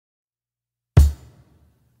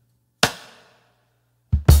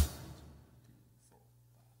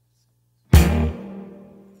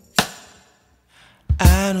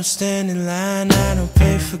I don't stand in line, I don't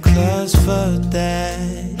pay for clubs for that,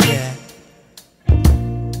 yeah.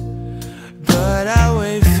 But I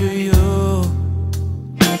wait for you.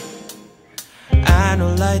 I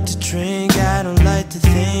don't like to drink, I don't like to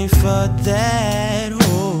think for that,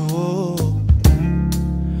 oh.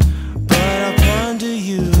 But I ponder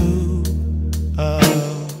you,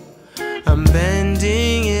 oh. I'm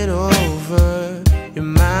bending it over. You're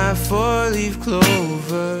my four-leaf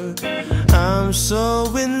clover. I'm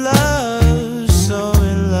so in love, so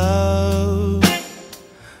in love.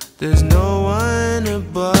 There's no one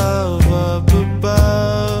above, up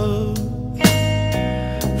above.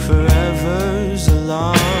 Forever's a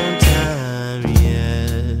long time,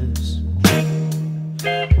 yes.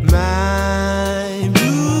 My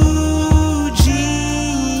blue jeans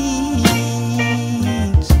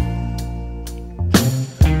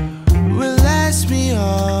will last me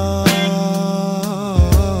all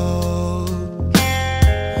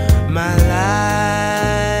my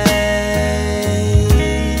life,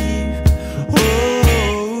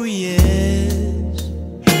 oh yes.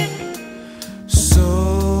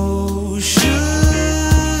 So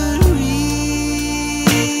should we?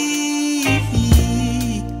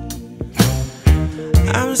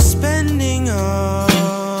 I'm spending all,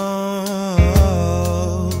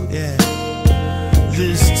 yeah,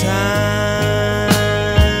 this time,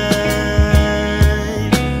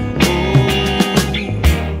 oh.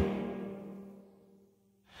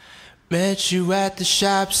 Met you at the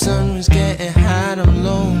shop, sun was getting hot, I'm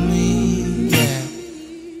lonely, yeah.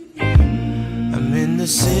 I'm in the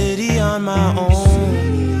city on my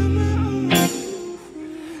own.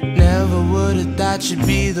 Never would've thought you'd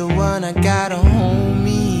be the one, I got a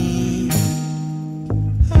homie.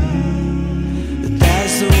 But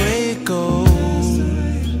that's the way it goes.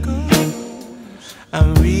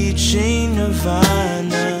 I'm reaching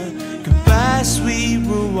Nirvana. Goodbye, sweet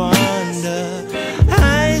Rwanda.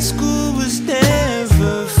 High school was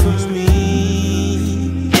never for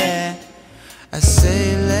me, yeah. I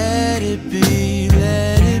say let it be,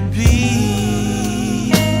 let it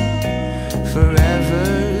be.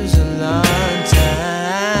 Forever's a long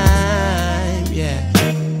time, yeah.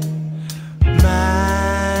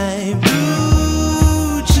 My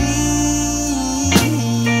blue jeans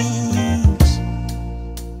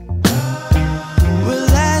will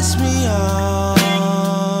last me all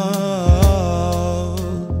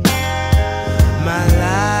my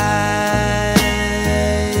life,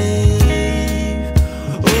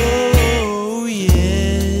 oh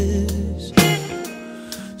yes.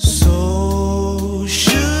 So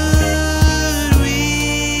should we?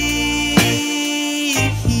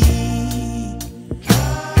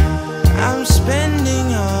 I'm spending